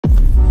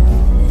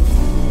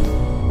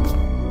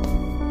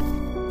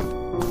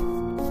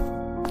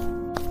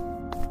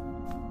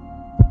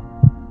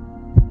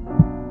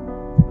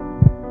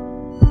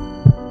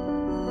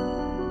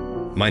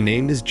My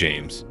name is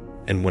James,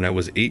 and when I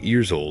was 8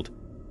 years old,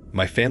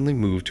 my family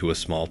moved to a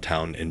small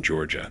town in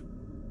Georgia.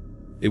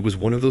 It was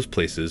one of those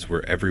places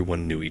where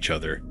everyone knew each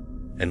other,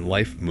 and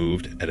life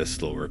moved at a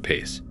slower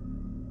pace.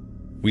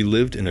 We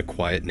lived in a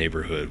quiet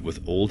neighborhood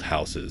with old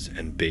houses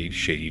and big,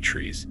 shady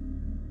trees.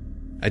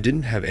 I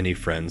didn't have any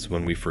friends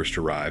when we first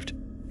arrived,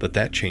 but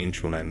that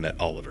changed when I met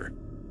Oliver.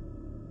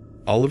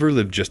 Oliver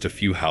lived just a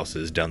few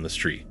houses down the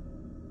street.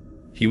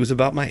 He was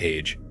about my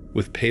age,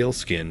 with pale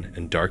skin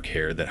and dark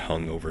hair that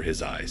hung over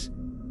his eyes.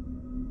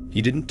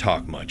 He didn't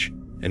talk much,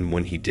 and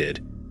when he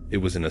did, it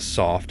was in a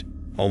soft,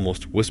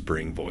 almost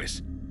whispering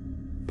voice.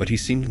 But he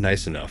seemed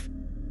nice enough,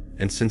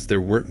 and since there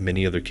weren't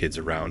many other kids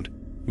around,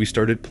 we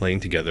started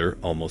playing together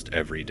almost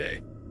every day.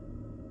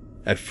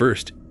 At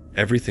first,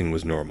 everything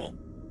was normal.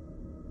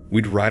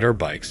 We'd ride our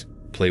bikes,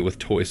 play with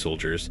toy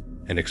soldiers,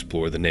 and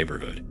explore the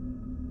neighborhood.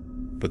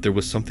 But there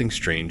was something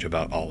strange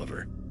about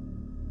Oliver.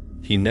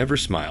 He never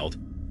smiled,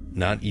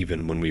 not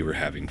even when we were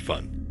having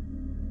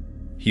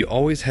fun. He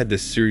always had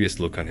this serious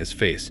look on his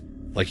face,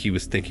 like he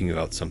was thinking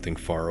about something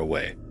far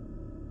away.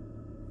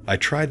 I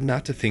tried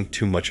not to think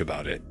too much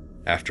about it.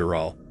 After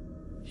all,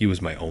 he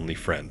was my only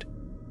friend.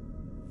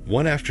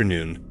 One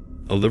afternoon,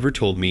 Oliver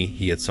told me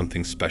he had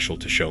something special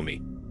to show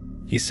me.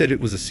 He said it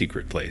was a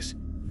secret place,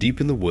 deep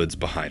in the woods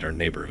behind our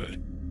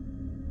neighborhood.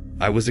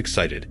 I was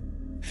excited,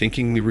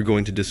 thinking we were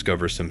going to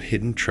discover some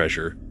hidden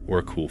treasure or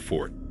a cool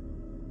fort.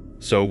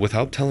 So,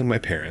 without telling my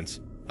parents,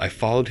 I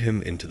followed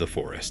him into the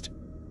forest.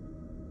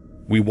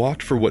 We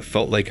walked for what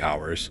felt like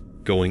hours,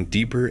 going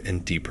deeper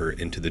and deeper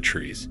into the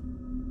trees.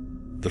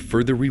 The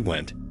further we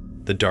went,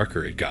 the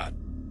darker it got.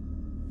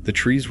 The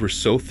trees were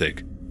so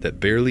thick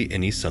that barely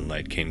any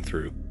sunlight came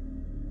through.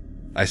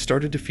 I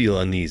started to feel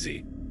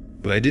uneasy,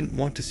 but I didn't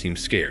want to seem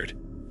scared,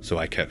 so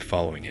I kept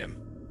following him.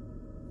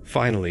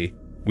 Finally,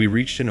 we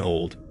reached an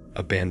old,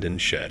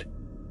 abandoned shed.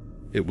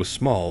 It was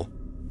small,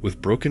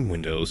 with broken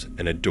windows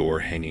and a door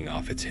hanging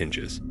off its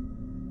hinges.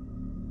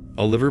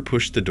 Oliver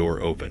pushed the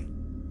door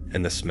open,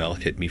 and the smell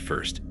hit me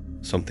first,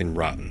 something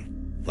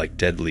rotten, like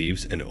dead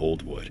leaves and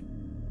old wood.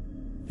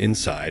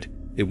 Inside,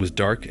 it was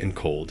dark and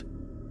cold,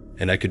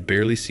 and I could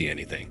barely see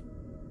anything.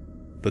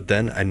 But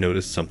then I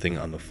noticed something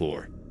on the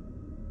floor.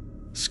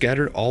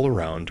 Scattered all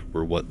around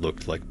were what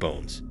looked like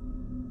bones.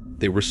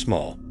 They were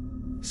small,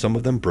 some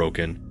of them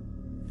broken,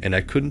 and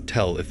I couldn't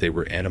tell if they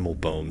were animal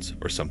bones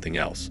or something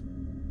else.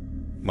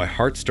 My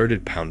heart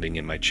started pounding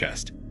in my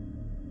chest.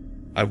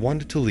 I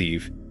wanted to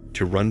leave,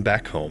 to run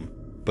back home,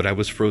 but I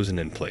was frozen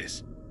in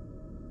place.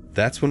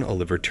 That's when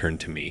Oliver turned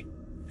to me,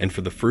 and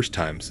for the first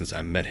time since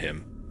I met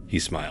him, he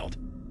smiled.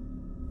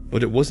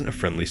 But it wasn't a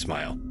friendly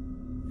smile.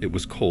 It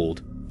was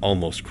cold,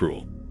 almost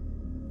cruel.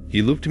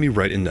 He looked me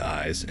right in the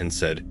eyes and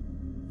said,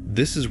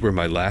 "This is where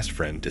my last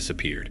friend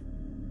disappeared."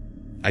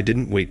 I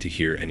didn't wait to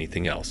hear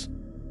anything else.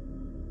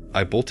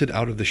 I bolted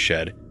out of the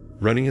shed,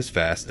 running as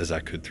fast as I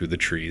could through the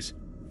trees,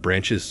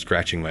 branches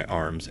scratching my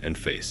arms and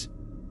face.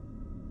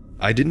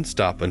 I didn't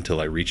stop until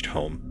I reached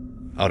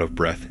home, out of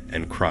breath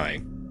and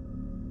crying.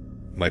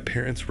 My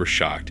parents were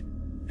shocked,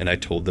 and I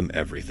told them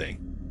everything.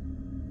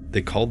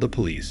 They called the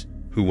police,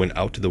 who went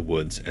out to the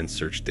woods and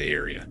searched the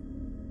area.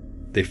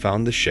 They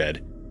found the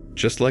shed,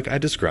 just like I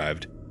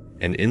described,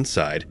 and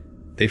inside,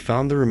 they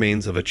found the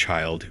remains of a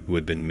child who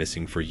had been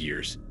missing for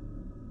years.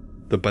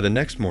 But by the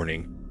next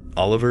morning,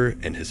 Oliver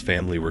and his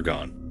family were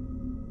gone.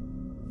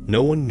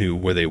 No one knew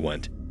where they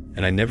went,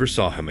 and I never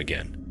saw him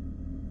again.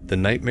 The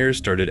nightmares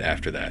started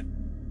after that.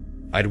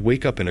 I'd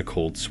wake up in a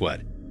cold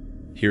sweat,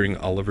 hearing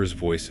Oliver's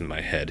voice in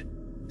my head,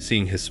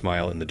 seeing his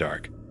smile in the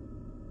dark.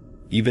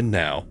 Even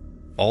now,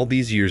 all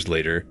these years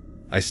later,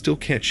 I still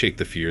can't shake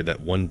the fear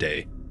that one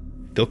day,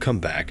 they'll come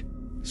back,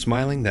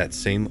 smiling that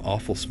same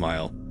awful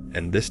smile,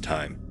 and this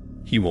time,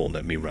 he won't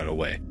let me run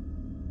away.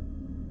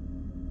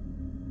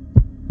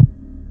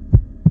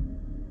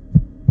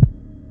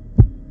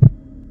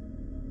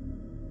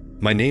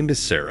 My name is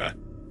Sarah,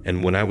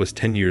 and when I was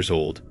 10 years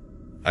old,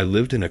 I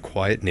lived in a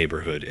quiet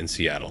neighborhood in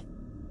Seattle.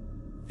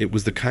 It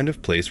was the kind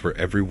of place where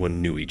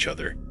everyone knew each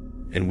other,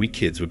 and we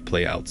kids would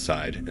play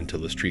outside until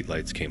the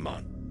streetlights came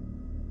on.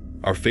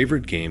 Our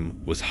favorite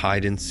game was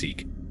hide and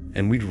seek,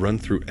 and we'd run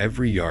through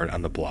every yard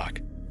on the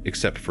block,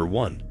 except for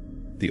one,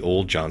 the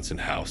old Johnson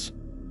house.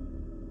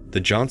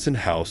 The Johnson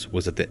house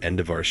was at the end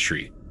of our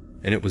street,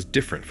 and it was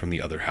different from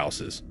the other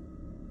houses.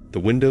 The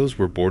windows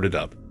were boarded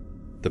up,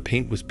 the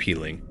paint was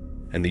peeling,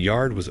 and the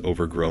yard was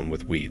overgrown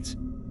with weeds.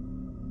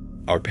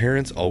 Our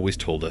parents always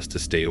told us to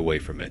stay away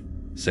from it,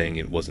 saying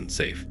it wasn't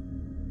safe.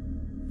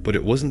 But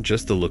it wasn't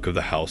just the look of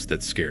the house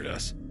that scared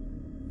us.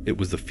 It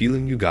was the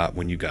feeling you got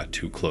when you got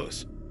too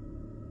close.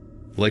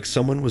 Like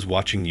someone was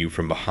watching you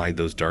from behind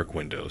those dark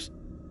windows.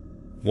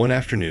 One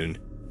afternoon,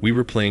 we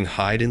were playing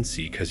hide and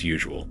seek as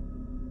usual.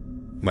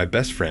 My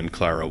best friend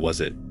Clara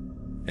was it,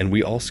 and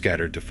we all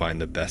scattered to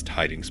find the best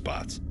hiding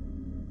spots.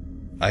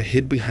 I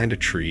hid behind a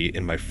tree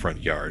in my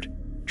front yard,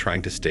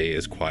 trying to stay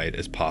as quiet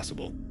as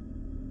possible.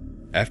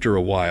 After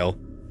a while,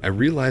 I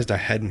realized I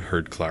hadn't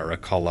heard Clara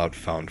call out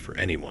 "found" for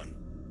anyone,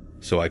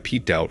 so I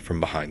peeked out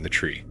from behind the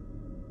tree.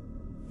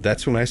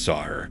 That's when I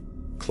saw her,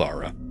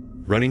 Clara,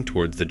 running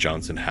towards the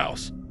Johnson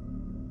house.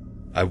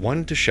 I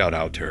wanted to shout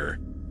out to her,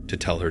 to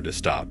tell her to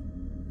stop,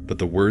 but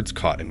the words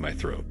caught in my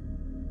throat.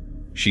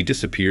 She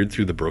disappeared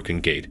through the broken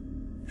gate,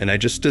 and I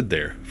just stood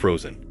there,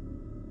 frozen.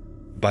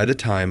 By the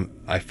time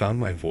I found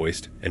my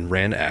voice and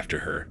ran after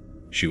her,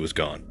 she was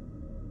gone.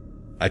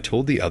 I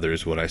told the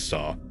others what I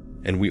saw,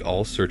 and we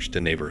all searched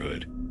the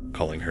neighborhood,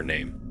 calling her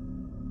name.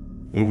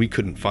 When we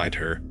couldn't find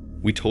her,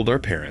 we told our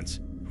parents,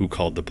 who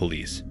called the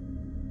police.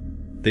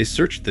 They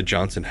searched the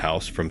Johnson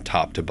house from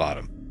top to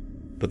bottom,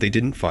 but they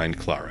didn't find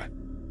Clara.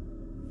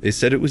 They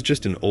said it was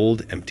just an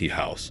old, empty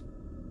house,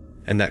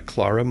 and that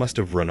Clara must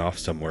have run off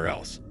somewhere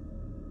else.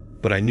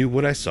 But I knew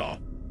what I saw.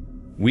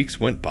 Weeks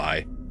went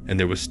by, and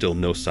there was still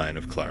no sign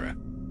of Clara.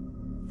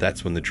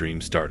 That's when the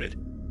dream started.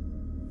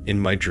 In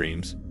my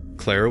dreams,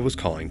 Clara was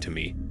calling to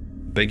me,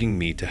 begging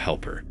me to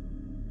help her.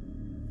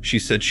 She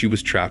said she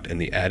was trapped in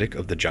the attic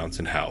of the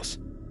Johnson house.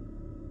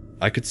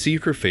 I could see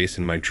her face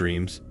in my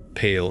dreams,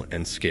 pale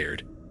and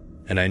scared,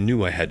 and I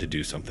knew I had to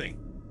do something.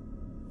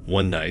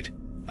 One night,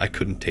 I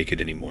couldn't take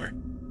it anymore.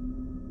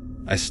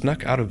 I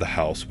snuck out of the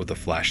house with a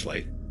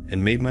flashlight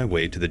and made my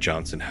way to the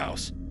Johnson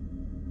house.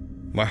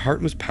 My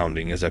heart was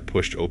pounding as I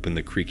pushed open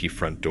the creaky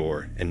front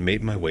door and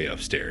made my way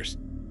upstairs.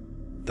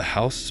 The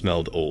house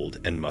smelled old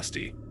and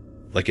musty,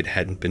 like it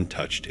hadn't been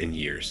touched in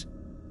years.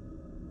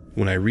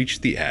 When I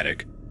reached the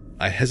attic,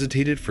 I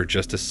hesitated for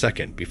just a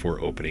second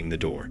before opening the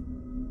door.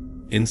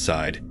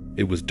 Inside,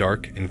 it was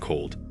dark and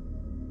cold.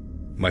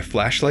 My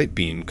flashlight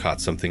beam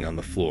caught something on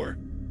the floor,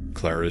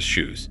 Clara's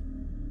shoes.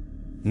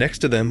 Next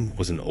to them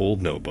was an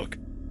old notebook.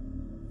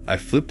 I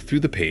flipped through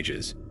the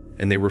pages,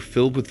 and they were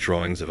filled with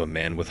drawings of a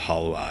man with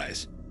hollow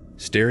eyes,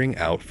 staring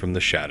out from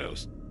the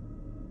shadows.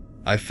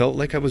 I felt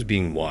like I was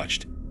being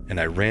watched, and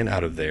I ran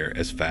out of there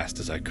as fast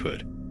as I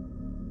could.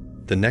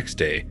 The next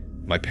day,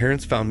 my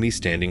parents found me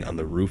standing on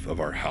the roof of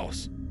our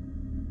house.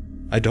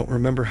 I don't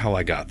remember how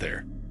I got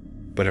there,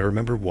 but I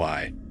remember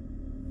why.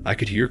 I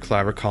could hear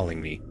Clara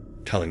calling me,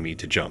 telling me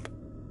to jump.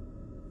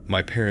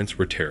 My parents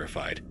were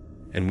terrified,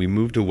 and we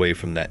moved away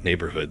from that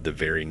neighborhood the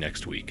very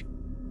next week.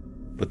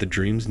 But the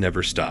dreams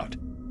never stopped,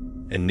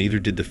 and neither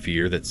did the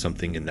fear that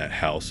something in that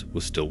house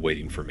was still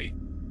waiting for me.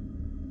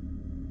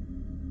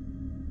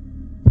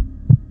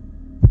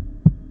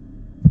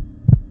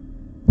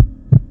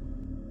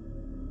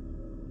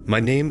 My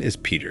name is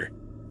Peter,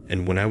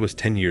 and when I was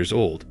 10 years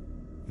old,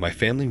 my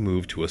family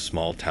moved to a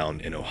small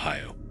town in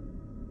Ohio.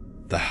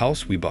 The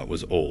house we bought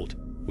was old,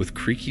 with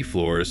creaky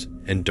floors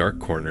and dark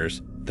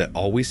corners that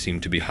always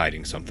seemed to be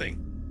hiding something.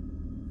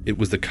 It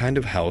was the kind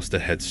of house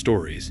that had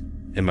stories,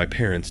 and my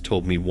parents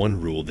told me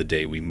one rule the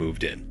day we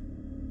moved in: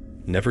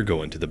 never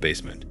go into the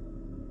basement.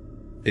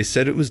 They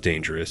said it was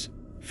dangerous,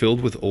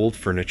 filled with old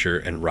furniture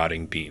and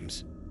rotting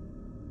beams.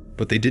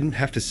 But they didn't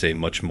have to say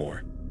much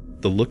more.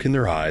 The look in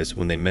their eyes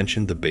when they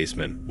mentioned the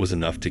basement was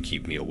enough to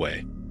keep me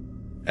away,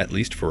 at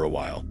least for a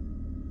while.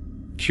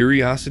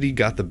 Curiosity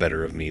got the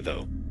better of me,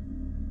 though.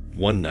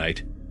 One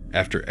night,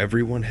 after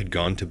everyone had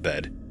gone to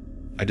bed,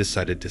 I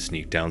decided to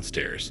sneak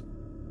downstairs.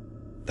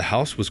 The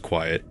house was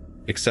quiet,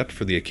 except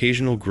for the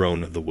occasional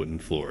groan of the wooden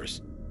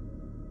floors.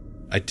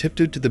 I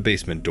tiptoed to the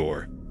basement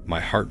door,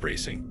 my heart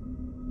racing.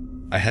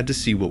 I had to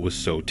see what was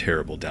so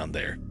terrible down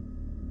there.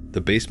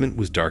 The basement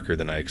was darker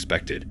than I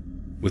expected,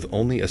 with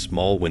only a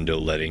small window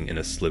letting in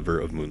a sliver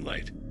of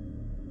moonlight.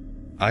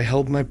 I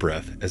held my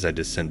breath as I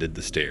descended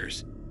the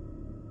stairs.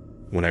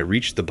 When I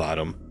reached the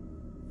bottom,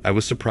 I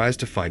was surprised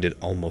to find it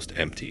almost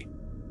empty.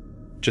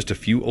 Just a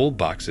few old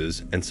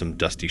boxes and some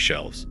dusty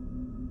shelves.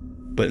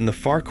 But in the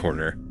far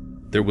corner,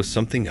 there was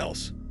something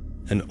else,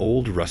 an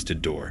old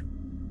rusted door.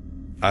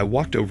 I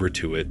walked over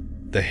to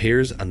it, the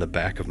hairs on the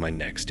back of my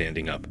neck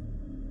standing up.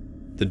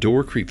 The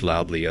door creaked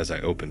loudly as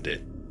I opened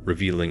it,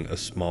 revealing a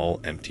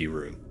small, empty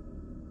room.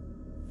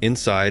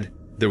 Inside,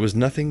 there was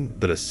nothing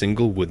but a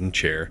single wooden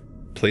chair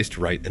placed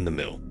right in the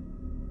middle.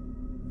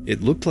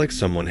 It looked like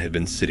someone had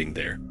been sitting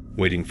there,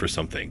 waiting for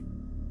something.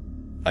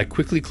 I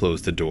quickly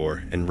closed the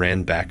door and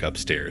ran back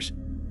upstairs,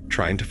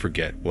 trying to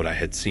forget what I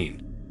had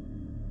seen.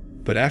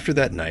 But after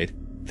that night,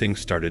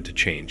 things started to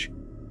change.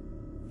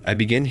 I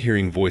began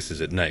hearing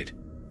voices at night,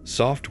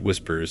 soft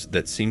whispers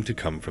that seemed to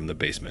come from the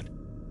basement.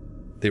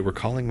 They were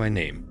calling my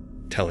name,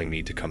 telling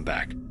me to come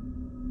back.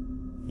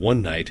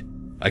 One night,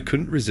 I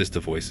couldn't resist the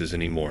voices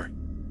anymore.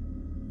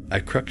 I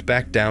crept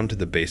back down to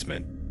the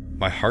basement,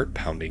 my heart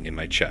pounding in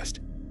my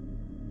chest.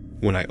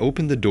 When I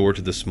opened the door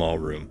to the small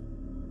room,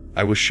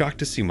 I was shocked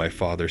to see my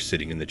father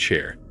sitting in the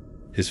chair,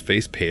 his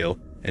face pale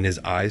and his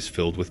eyes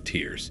filled with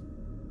tears.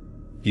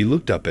 He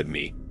looked up at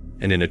me,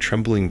 and in a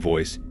trembling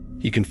voice,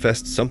 he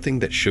confessed something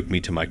that shook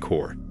me to my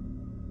core.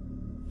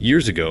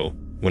 Years ago,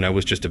 when I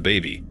was just a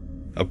baby,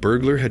 a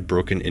burglar had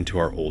broken into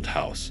our old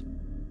house.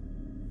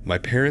 My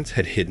parents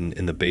had hidden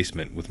in the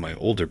basement with my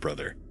older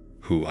brother,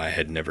 who I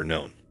had never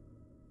known.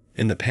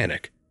 In the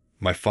panic,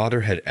 my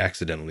father had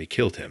accidentally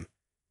killed him,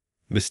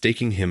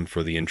 mistaking him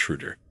for the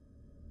intruder.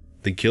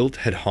 The guilt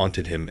had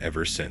haunted him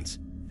ever since,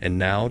 and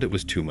now it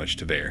was too much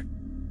to bear.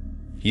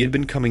 He had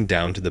been coming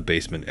down to the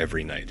basement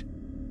every night,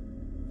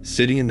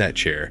 sitting in that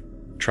chair,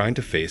 trying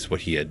to face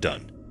what he had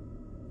done.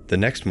 The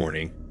next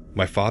morning,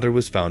 my father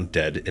was found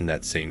dead in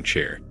that same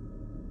chair.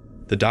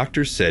 The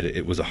doctors said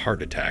it was a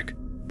heart attack,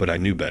 but I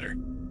knew better.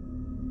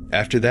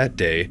 After that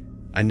day,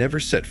 I never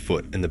set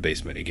foot in the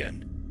basement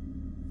again.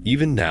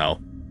 Even now,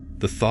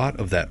 the thought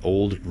of that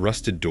old,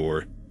 rusted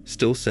door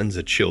still sends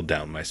a chill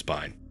down my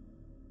spine.